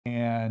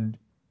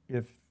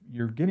if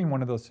you're getting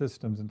one of those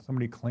systems and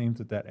somebody claims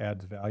that that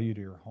adds value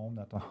to your home,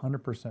 that's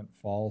 100%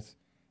 false.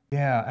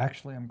 Yeah,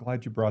 actually, I'm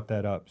glad you brought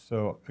that up.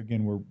 So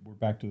again, we're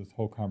back to this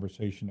whole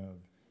conversation of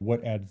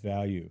what adds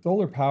value.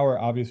 Solar power,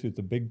 obviously, it's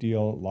a big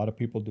deal. A lot of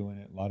people doing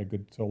it, a lot of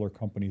good solar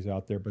companies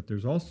out there, but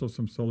there's also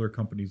some solar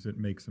companies that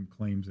make some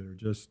claims that are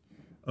just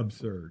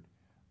absurd.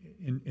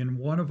 In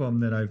one of them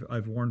that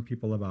I've warned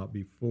people about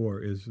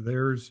before is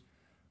there's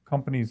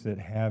companies that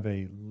have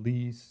a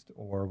leased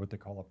or what they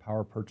call a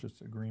power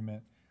purchase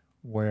agreement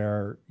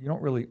where you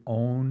don't really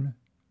own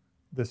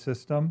the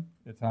system.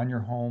 It's on your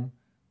home,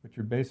 but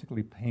you're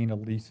basically paying a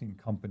leasing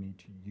company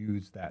to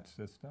use that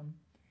system.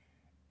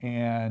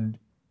 And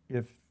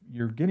if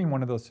you're getting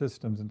one of those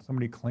systems and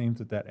somebody claims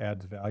that that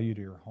adds value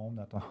to your home,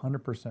 that's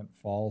 100%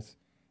 false.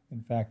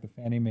 In fact, the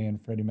Fannie Mae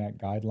and Freddie Mac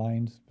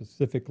guidelines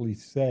specifically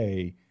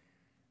say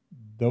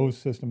those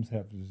systems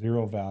have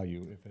zero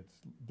value if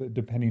it's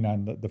depending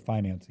on the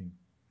financing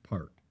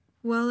part.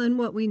 Well, and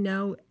what we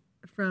know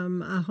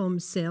from a home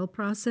sale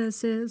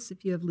process is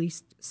if you have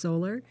leased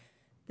solar,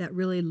 that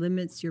really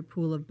limits your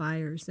pool of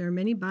buyers. There are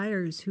many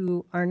buyers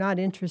who are not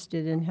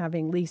interested in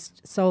having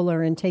leased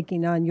solar and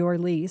taking on your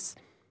lease.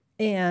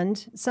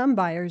 And some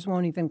buyers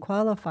won't even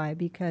qualify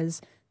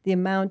because the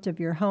amount of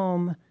your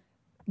home,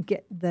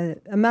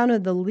 the amount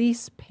of the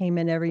lease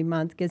payment every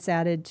month gets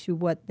added to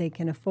what they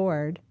can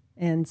afford.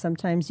 And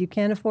sometimes you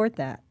can't afford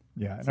that.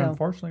 Yeah, and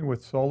unfortunately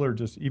with solar,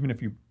 just even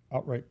if you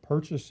outright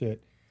purchase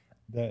it,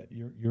 that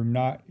you're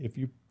not, if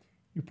you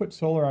put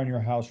solar on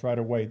your house right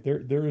away,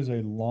 there is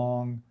a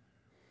long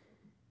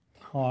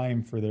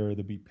time for there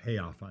to be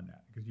payoff on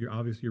that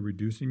because you're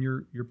reducing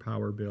your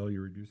power bill,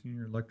 you're reducing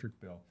your electric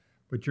bill,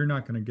 but you're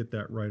not going to get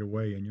that right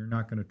away, and you're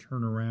not going to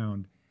turn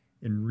around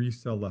and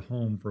resell the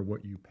home for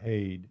what you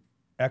paid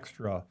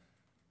extra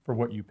for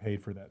what you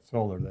paid for that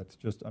solar. That's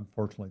just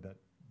unfortunately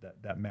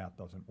that math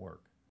doesn't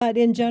work. But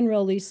in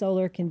general, lease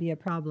solar can be a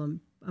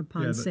problem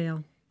upon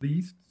sale.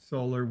 Leased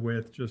solar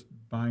with just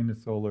buying a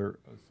solar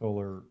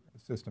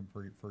system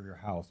for your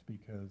house,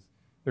 because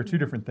they're two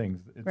different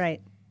things.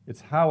 Right.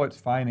 It's how it's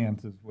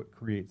financed is what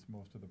creates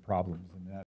most of the problems in that.